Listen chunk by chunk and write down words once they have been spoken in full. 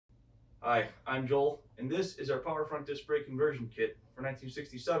Hi, I'm Joel, and this is our power front disc brake conversion kit for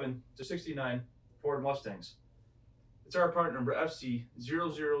 1967 to 69 Ford Mustangs. It's our part number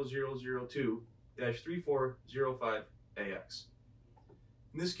FC00002-3405AX.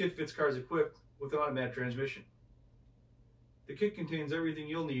 And this kit fits cars equipped with an automatic transmission. The kit contains everything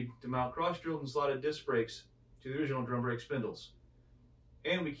you'll need to mount cross-drilled and slotted disc brakes to the original drum brake spindles.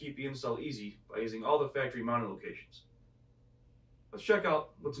 And we keep the install easy by using all the factory mounted locations. Let's check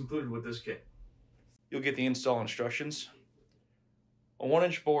out what's included with this kit. You'll get the install instructions, a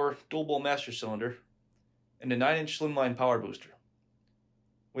 1-inch bore dual bowl master cylinder, and a 9-inch slimline power booster.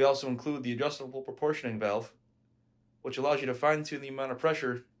 We also include the adjustable proportioning valve, which allows you to fine-tune the amount of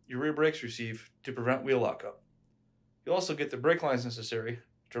pressure your rear brakes receive to prevent wheel lockup. You'll also get the brake lines necessary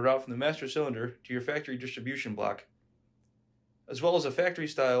to route from the master cylinder to your factory distribution block, as well as a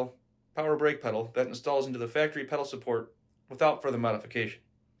factory-style power brake pedal that installs into the factory pedal support without further modification.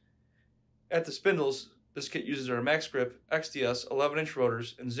 At the spindles, this kit uses our Max Grip XDS 11-inch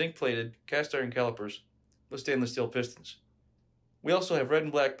rotors and zinc-plated cast iron calipers with stainless steel pistons. We also have red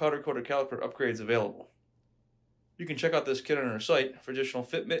and black powder-coated caliper upgrades available. You can check out this kit on our site for additional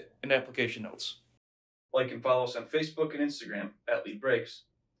fitment and application notes. Like and follow us on Facebook and Instagram at Lead Brakes,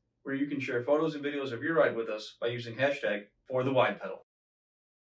 where you can share photos and videos of your ride with us by using #ForTheWidePedal.